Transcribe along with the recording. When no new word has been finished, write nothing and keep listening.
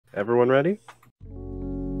Everyone ready?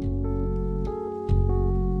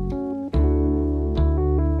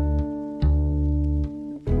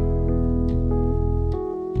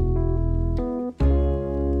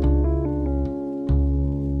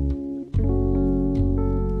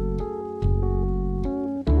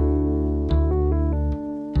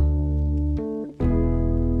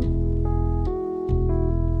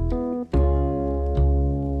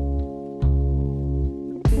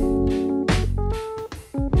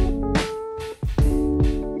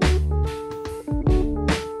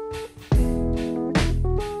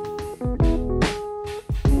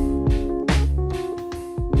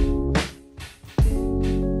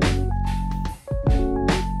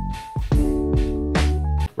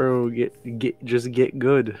 Bro, just get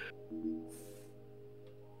good.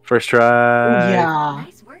 First try. Yeah.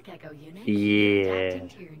 Nice work, Echo Unit. Yeah. Adapting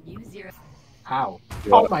to your new zero. How?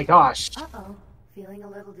 Oh my gosh. Uh-oh. Feeling a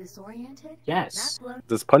little disoriented? Yes.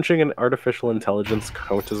 Does punching an artificial intelligence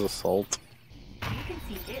count as assault? You can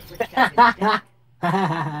see it with just its back.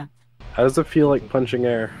 How does it feel like punching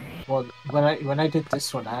air? Well, when I did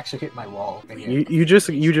this one, I actually hit my wall. And You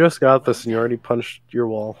just got this and you already punched your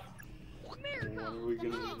wall.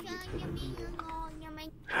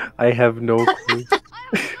 I have no clue.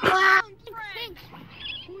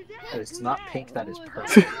 It's not pink, that is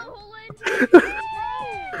purple.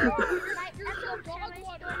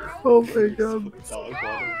 Oh my god. Dog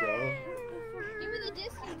water, bro. Give me the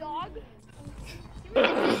disc, dog. Give me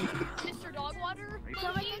the disc, Mr. Dog Water.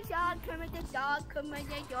 Come at the dog, come at the dog, come at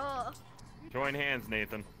the dog. Join hands,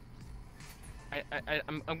 Nathan.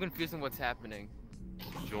 I'm confused on what's happening.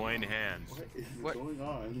 Join hands. What is going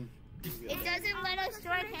on? It doesn't let us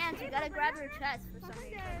join hands. You gotta grab your chest for some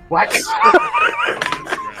reason. What?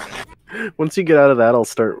 Once you get out of that, I'll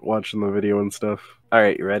start watching the video and stuff.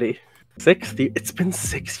 Alright, you ready? It's been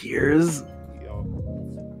 6 years.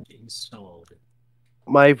 Getting so old.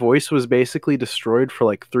 My voice was basically destroyed for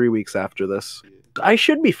like 3 weeks after this. I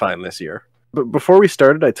should be fine this year. But before we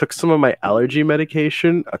started, I took some of my allergy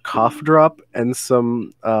medication, a cough drop, and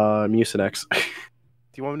some Mucinex. Do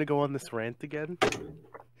you want me to go on this rant again?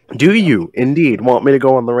 Do you, indeed, want me to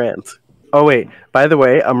go on the rant? Oh wait, by the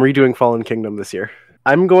way, I'm redoing Fallen Kingdom this year.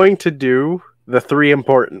 I'm going to do the 3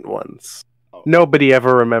 important ones. Nobody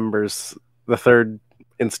ever remembers the 3rd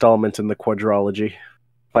installment in the quadrology.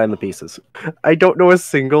 Find the pieces. I don't know a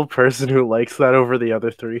single person who likes that over the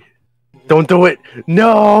other 3. Don't do it!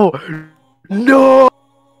 No! No!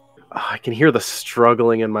 Oh, I can hear the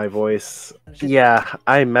struggling in my voice. Yeah,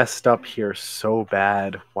 I messed up here so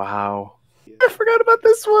bad. Wow. I forgot about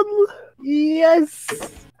this one! Yes!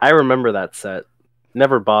 I remember that set.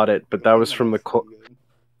 Never bought it, but that was from the...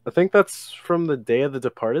 I think that's from the Day of the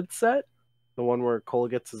Departed set? The one where Cole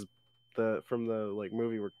gets his... From the like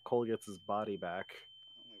movie where Cole gets his body back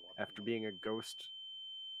after being a ghost.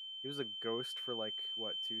 He was a ghost for like,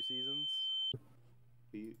 what, 2 seasons?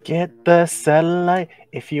 Get the satellite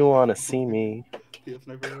if you want to see me.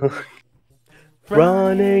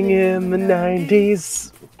 Running in the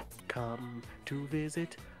 90s. Come to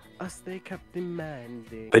visit us, they kept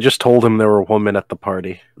demanding. They just told him there were women at the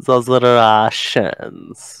party. Those little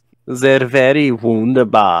Russians. They're very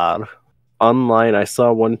wunderbar. Online, I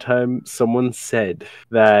saw one time someone said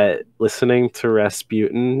that listening to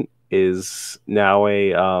Rasputin is now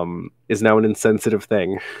an insensitive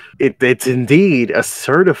thing. It's indeed a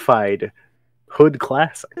certified hood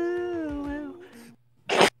classic.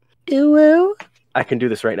 I can do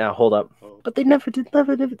this right now. Hold up. But they never did love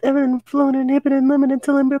it, ever flown and hip and limited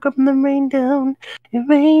till it broke up and then rained down. It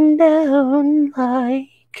rained down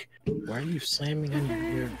like. Why are you slamming on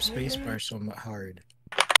your spacebar so hard?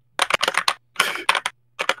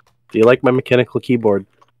 Do you like my mechanical keyboard?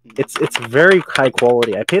 It's very high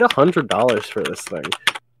quality. I paid $100 for this thing.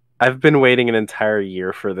 I've been waiting an entire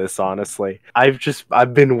year for this, honestly.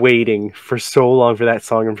 I've been waiting for so long for that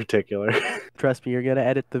song in particular. Trust me, you're gonna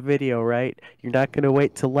edit the video, right? You're not gonna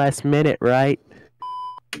wait till last minute, right?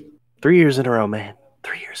 3 years in a row, man.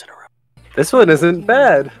 3 years in a row. This one isn't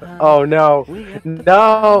bad. Oh no.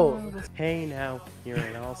 No! Hey now, you're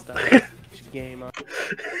an all-star. Game on.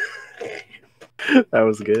 That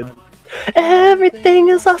was good. Everything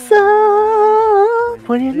is awesome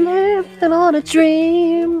when you're living on a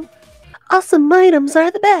dream. Awesome items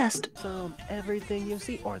are the best. Everything you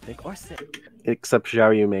see or think or say. Except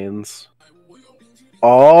Xiao Yuman's.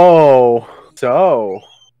 Oh, so.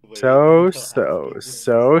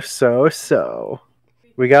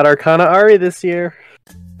 We got Arcana Ari this year.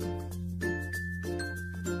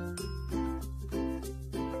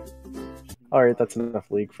 Alright, that's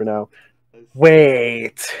enough League for now.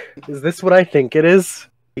 Wait! Is this what I think it is?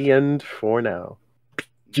 The end for now.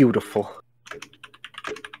 Beautiful.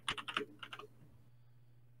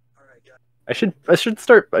 I should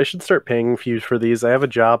start paying views for these. I have a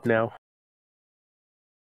job now.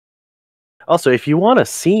 Also, if you want to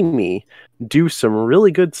see me do some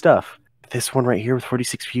really good stuff, this one right here with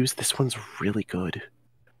 46 views, this one's really good.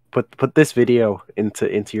 Put this video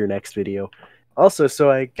into your next video. Also,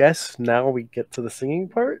 so I guess now we get to the singing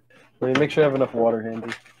part. Let me make sure I have enough water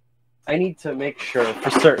handy. I need to make sure for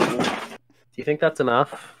certain. Do you think that's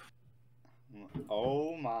enough?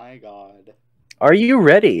 Oh my god. Are you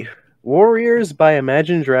ready? Warriors by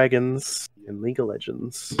Imagine Dragons in League of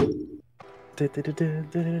Legends.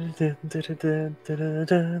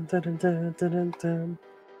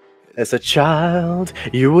 As a child,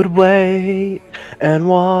 you would wait and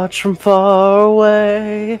watch from far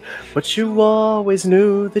away, but you always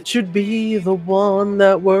knew that you'd be the one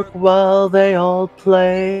that worked while they all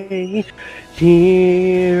play.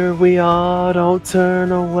 Here we are, don't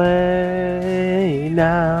turn away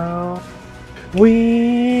now.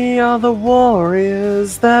 We are the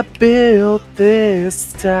warriors that built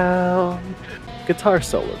this town. Guitar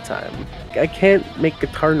solo time. I can't make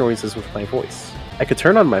guitar noises with my voice. I could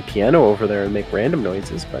turn on my piano over there and make random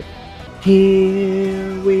noises, but...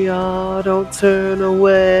 Here we are, don't turn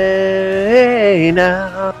away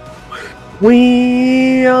now.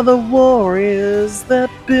 We are the warriors that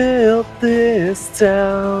built this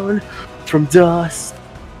town from dust.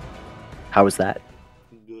 How is that?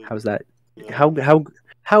 Good. How's that?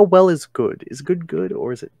 How well is good? Is good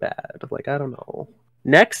or is it bad? Like, I don't know.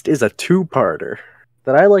 Next is a two-parter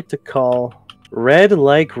that I like to call Red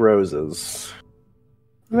Like Roses.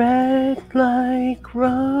 Red like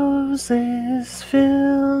roses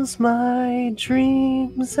fills my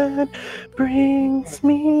dreams and brings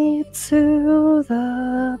me to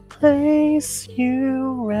the place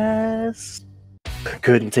you rest.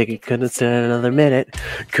 Couldn't take it, couldn't stand another minute.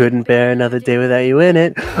 Couldn't bear another day without you in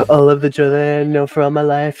it. All of the joy that I know for all my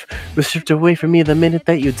life was stripped away from me the minute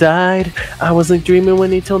that you died. I wasn't dreaming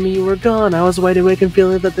when you told me you were gone. I was wide awake and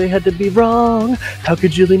feeling that they had to be wrong. How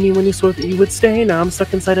could you leave me when you swore that you would stay? Now I'm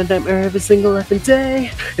stuck inside a nightmare every single effing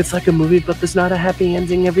day. It's like a movie, but there's not a happy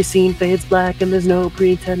ending. Every scene fades black and there's no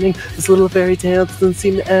pretending. This little fairy tale doesn't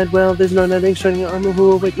seem to end well. There's no nothing shining armor who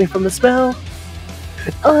will wake me from the spell.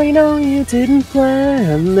 I know you didn't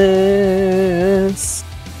plan this.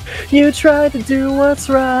 You tried to do what's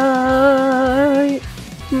right.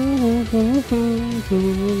 Dun,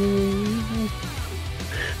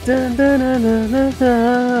 dun, dun, dun, dun,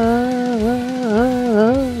 dun.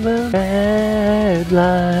 Red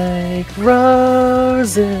like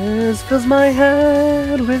roses fills my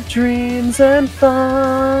head with dreams and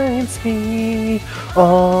finds me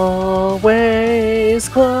always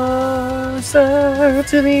closer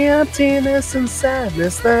to the emptiness and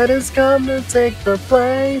sadness that has come to take the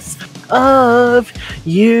place of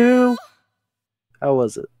you. How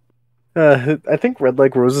was it? I think Red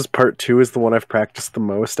Like Roses Part 2 is the one I've practiced the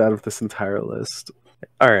most out of this entire list.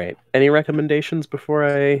 Alright, any recommendations before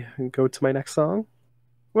I go to my next song?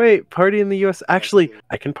 Wait, Party in the US. Actually,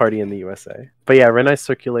 I can Party in the USA. But yeah, Red Eye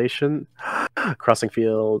Circulation, Crossing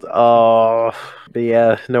Field. Oh, but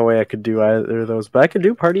yeah, no way I could do either of those. But I could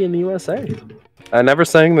do Party in the USA. I never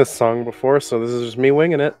sang this song before, so this is just me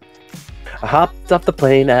winging it. I hopped off the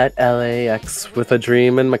plane at LAX with a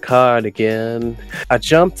dream in my cardigan. I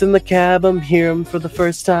jumped in the cab, I'm here for the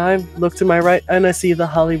first time. Look to my right and I see the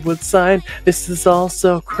Hollywood sign. This is all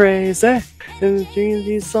so crazy. And the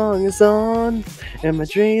Jay-Z song is on. And my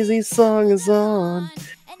Jay-Z song is on.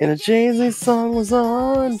 And a Jay-Z song was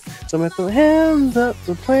on. So I threw my hands up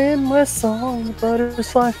to playing my song. The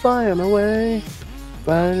butterfly flying away.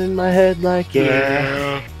 Riding in my head like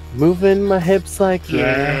yeah. Moving my hips like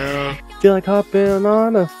yeah. Feel like hopping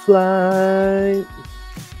on a flight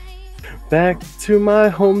back to my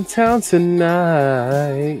hometown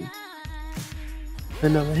tonight.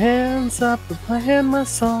 And no hands up, we're playing my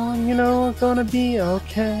song. You know we're gonna be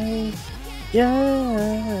okay.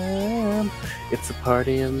 Yeah, it's a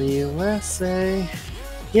party in the USA.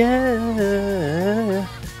 Yeah,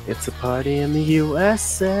 it's a party in the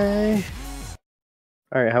USA.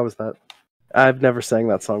 Alright, how was that? I've never sang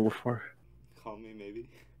that song before. Call me maybe.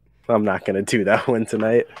 I'm not gonna do that one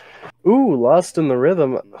tonight. Ooh, Lost in the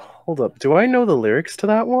Rhythm. Hold up, do I know the lyrics to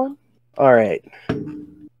that one? Alright.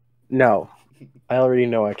 No. I already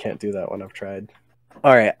know I can't do that one, I've tried.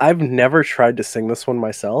 Alright, I've never tried to sing this one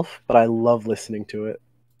myself, but I love listening to it.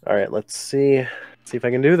 Alright, let's see. Let's see if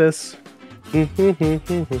I can do this.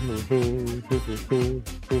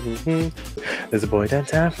 There's a boy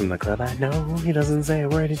downtown from the club I know. He doesn't say a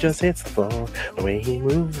word, he just hits the floor. The way he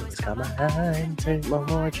moves, it's got my eye. Take one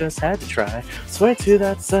more, just had to try. Swear to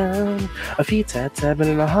that sound. A feet tapping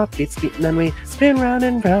and a heartbeat's beating, and we spin round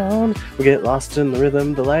and round. We get lost in the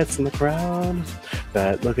rhythm, the lights in the crowd.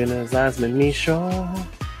 That look in his eyes made me sure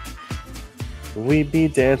we'd be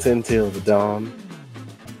dancing till the dawn.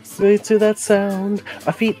 Sway to that sound.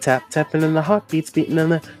 Our feet tapping and the heartbeats beating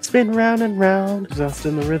and the spin round and round. Lost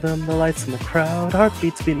in the rhythm, the lights in the crowd.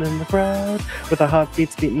 Heartbeats beating in the crowd. With our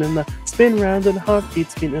heartbeats beating in the spin round and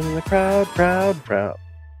heartbeats beating in the crowd. Proud.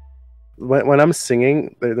 When I'm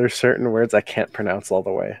singing, there's certain words I can't pronounce all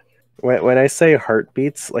the way. When I say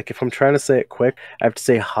heartbeats, like if I'm trying to say it quick, I have to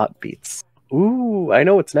say hot beats. Ooh, I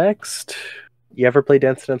know what's next. You ever play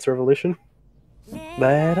Dance Dance Revolution?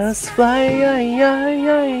 Let us fly,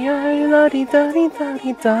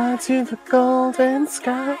 la-dee-da-dee-da-dee-da to the golden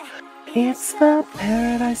sky. It's the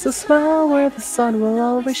paradise of smile where the sun will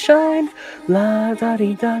always shine.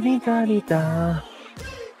 La-da-dee-da-dee-da-dee-da.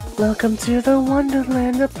 Welcome to the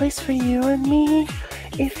wonderland, a place for you and me.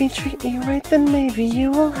 If you treat me right, then maybe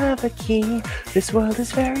you will have a key. This world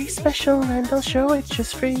is very special and I'll show it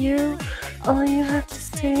just for you. All you have to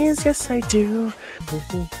say is yes I do.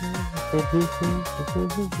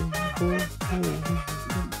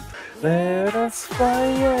 Let us fly,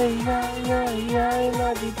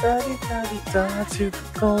 la-dee-da-dee-da-dee-da to the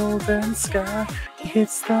golden sky.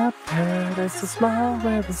 It's the paradise, a smile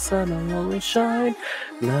where the sun will always shine.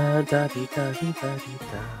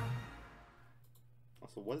 La-da-dee-da-dee-da-dee-da.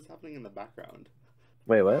 Also, what is happening in the background?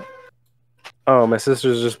 Wait, what? Oh, my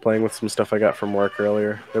sister's just playing with some stuff I got from work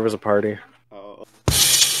earlier. There was a party. Oh.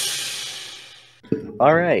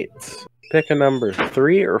 Alright. Pick a number,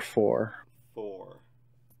 3 or 4? 4.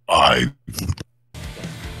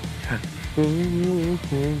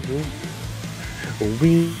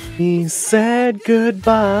 We said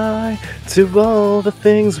goodbye to all the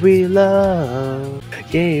things we love.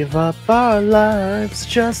 Gave up our lives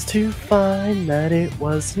just to find that it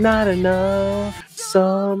was not enough.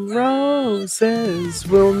 Some roses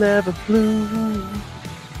will never bloom.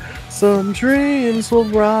 Some dreams will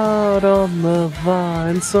rot on the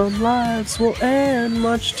vine. Some lives will end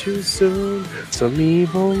much too soon. Some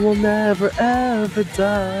evil will never ever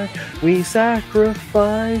die. We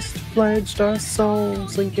sacrificed, pledged our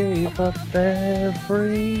souls, and gave up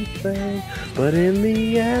everything. But in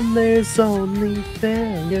the end there's only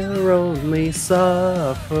failure, only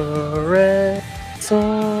suffering.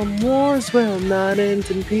 Some wars will not end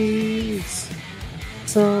in peace.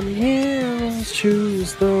 Some heroes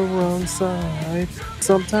choose the wrong side.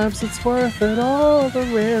 Sometimes it's worth it, all the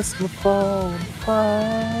risk will fall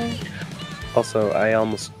apart. Also,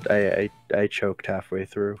 I choked halfway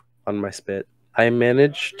through on my spit. I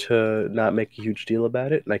managed to not make a huge deal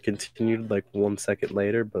about it, and I continued like 1 second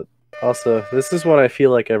later, but also, this is what I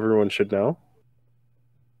feel like everyone should know.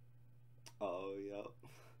 Oh, yeah.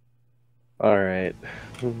 Alright.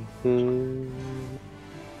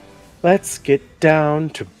 Let's get down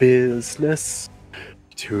to business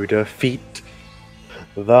to defeat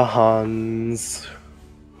the Huns.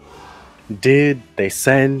 Did they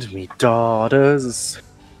send me daughters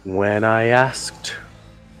when I asked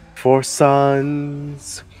for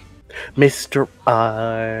sons? Mister,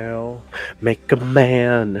 I'll make a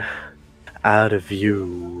man out of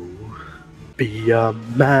you. Be a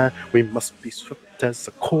man, we must be swift as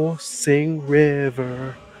a coursing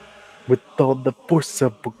river. With all the force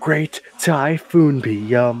of a great typhoon,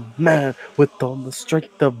 be a man with all the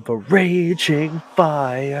strength of a raging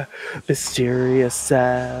fire, mysterious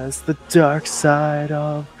as the dark side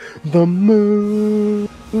of the moon.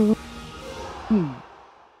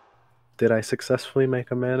 Did I successfully make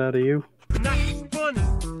a man out of you?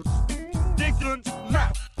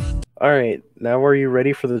 Alright, now are you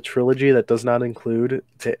ready for the trilogy that does not include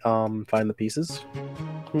Find the Pieces?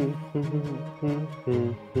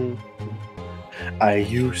 I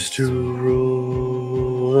used to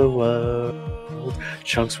rule the world.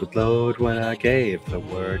 Chunks would load when I gave the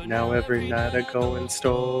word. Now every night I go and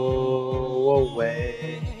stow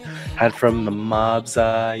away. Hide from the mobs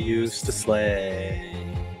I used to slay.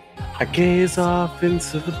 I gaze off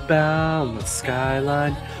into the boundless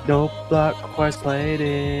skyline. No block requires played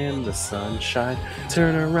in the sunshine.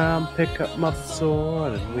 Turn around, pick up my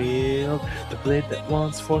sword and wield the blade that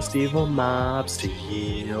once forced evil mobs to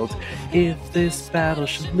yield. If this battle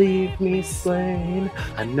should leave me slain,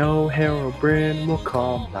 I know Herobrine will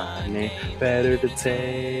call my name. Better to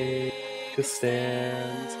take a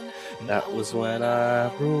stand. That was when I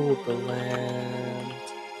ruled the land.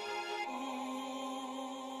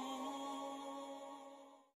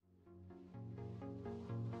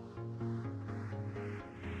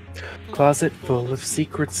 Closet full of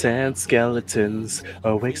secrets and skeletons,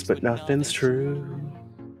 awakes but nothing's true.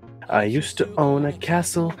 I used to own a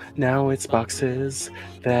castle, now it's boxes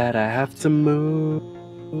that I have to move.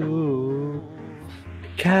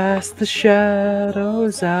 Cast the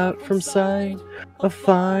shadows out from sight, a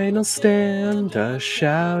final stand, a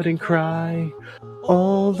shouting cry.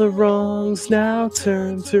 All the wrongs now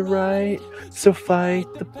turn to right, so fight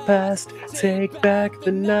the past, take back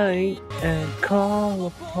the night, and call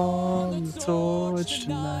upon the torch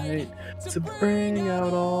tonight to bring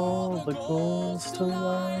out all the goals to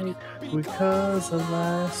light, because at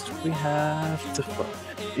last we have to fight.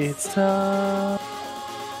 It's time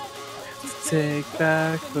to take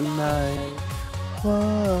back the night. Whoa,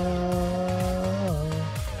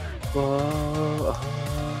 whoa,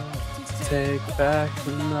 to take back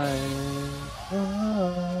the night.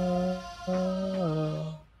 Whoa.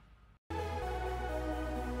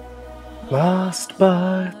 Lost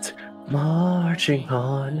but marching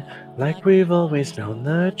on, like we've always known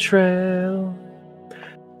the trail.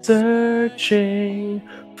 Searching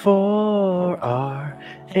for our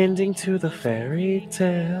ending to the fairy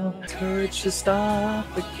tale. Courage to stop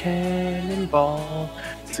a cannonball.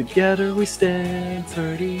 Together we stand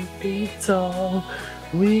 30 feet tall.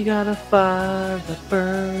 We got a fire that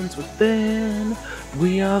burns within.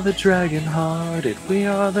 We are the dragon-hearted. We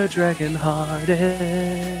are the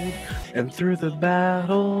dragon-hearted. And through the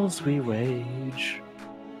battles we wage,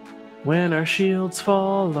 when our shields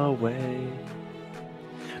fall away,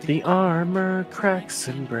 the armor cracks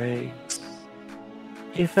and breaks.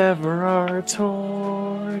 If ever our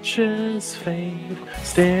torches fade,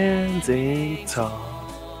 standing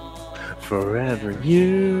tall, forever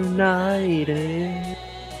united.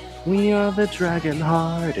 We are the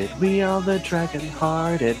dragon-hearted. We are the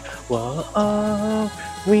dragon-hearted. Whoa,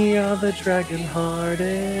 we are the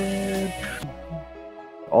dragon-hearted.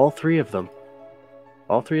 All three of them.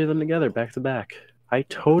 All three of them together, back to back. I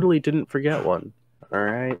totally didn't forget one.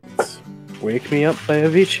 Alright. Wake Me Up by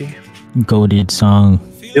Avicii. Goated song.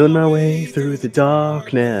 Feeling my way through the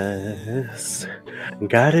darkness,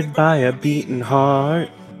 guided by a beating heart.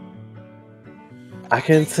 I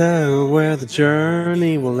can't tell where the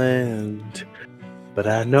journey will end, but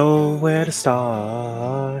I know where to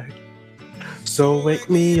start. So wake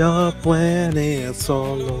me up when it's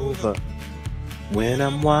all over, when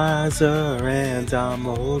I'm wiser and I'm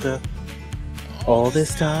older. All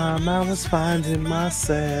this time I was finding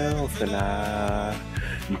myself, and I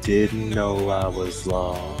didn't know I was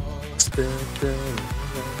lost.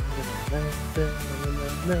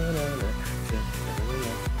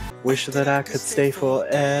 Wish that I could stay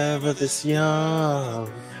forever this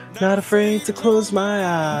young, not afraid to close my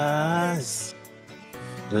eyes.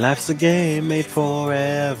 Life's a game made for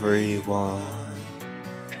everyone,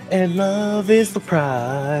 and love is the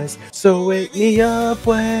prize. So wake me up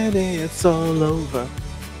when it's all over,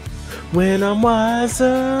 when I'm wiser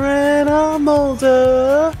and I'm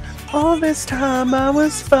older. All this time I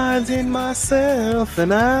was finding myself,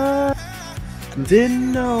 and I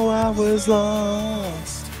didn't know I was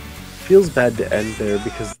lost. Feels bad to end there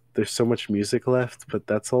because there's so much music left, but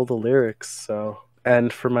that's all the lyrics, so.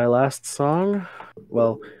 And for my last song,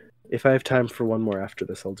 well, if I have time for one more after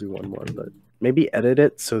this, I'll do one more, but maybe edit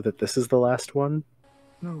it so that this is the last one.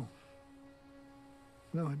 No.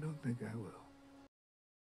 No, I don't think I will.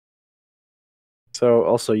 So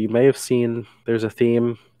also, you may have seen there's a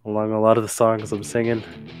theme along a lot of the songs I'm singing.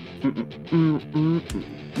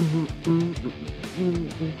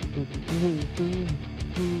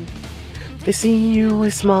 They see you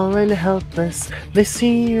as small and helpless. They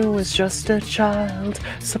see you as just a child.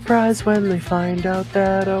 Surprised when they find out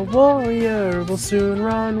that a warrior will soon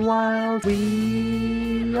run wild.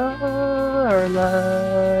 We are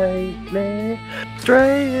lightning,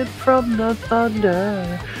 straight from the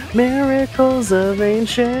thunder. Miracles of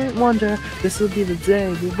ancient wonder. This'll be the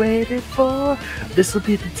day we waited for. This'll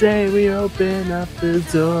be the day we open up the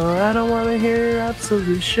door. I don't wanna hear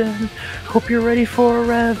absolution. Hope you're ready for a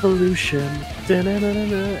revolution.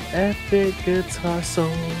 Da-na-na-na-na, epic guitar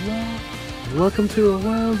solo. Welcome to a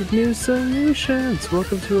world of new solutions.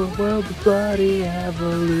 Welcome to a world of bloody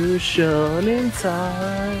evolution. In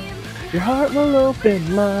time, your heart will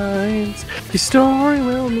open minds. Your story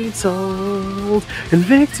will be told, and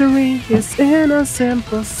victory is in a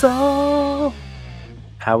simple soul.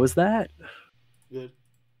 How was that? Good.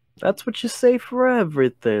 That's what you say for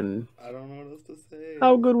everything. I don't know what else to say.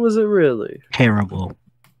 How good was it really? Terrible.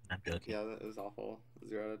 I'm joking. Yeah, that was awful.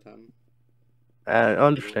 0 out of 10.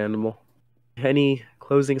 Understandable. Any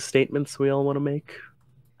closing statements we all want to make?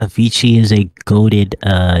 Avicii is a goated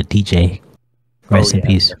DJ. Rest in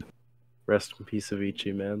peace. Rest in peace,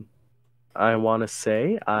 Avicii, man. I want to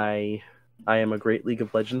say I am a great League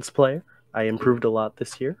of Legends player. I improved a lot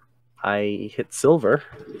this year. I hit silver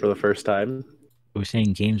for the first time. We're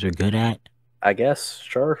saying games we're good at. I guess,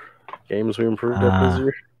 sure. Games we improved at this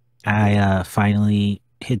year. I finally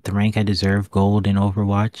hit the rank I deserve, gold in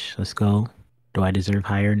Overwatch. Let's go. Do I deserve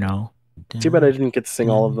higher? No. Too bad I didn't get to sing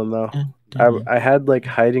all of them though. I had like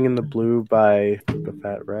Hiding in the Blue by the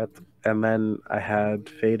Fat Rat, and then I had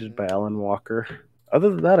Faded by Alan Walker. Other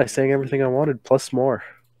than that, I sang everything I wanted, plus more.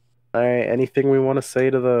 Anything we want to say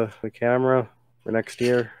to the camera for next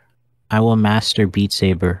year? I will master Beat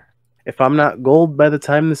Saber. If I'm not gold by the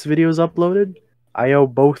time this video is uploaded, I owe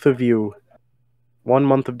both of you 1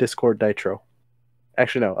 month of Discord Nitro.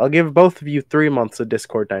 Actually, no. I'll give both of you 3 months of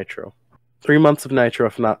Discord Nitro. 3 months of Nitro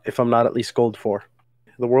if I'm not at least gold 4.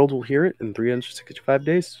 The world will hear it in 365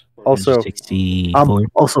 days. Also,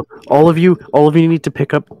 all of you need to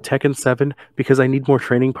pick up Tekken 7 because I need more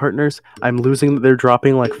training partners. I'm losing. They're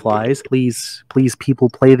dropping like flies. Please, people,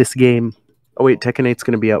 play this game. Oh wait, Tekken 8's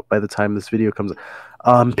going to be out by the time this video comes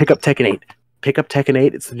out. Pick up Tekken 8. Pick up Tekken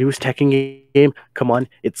 8. It's the newest Tekken game. Come on,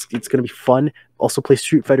 it's going to be fun. Also play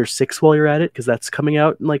Street Fighter 6 while you're at it because that's coming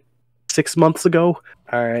out in like 6 months ago.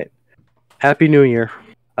 All right. Happy New Year.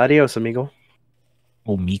 Adios, amigo.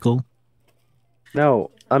 Omigo? No,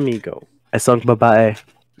 amigo. I sung bye-bye.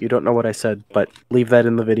 You don't know what I said, but leave that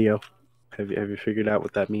in the video. Have you figured out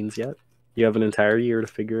what that means yet? You have an entire year to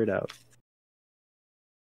figure it out.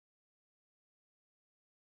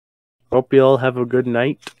 Hope you all have a good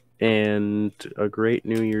night and a great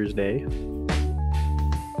New Year's Day.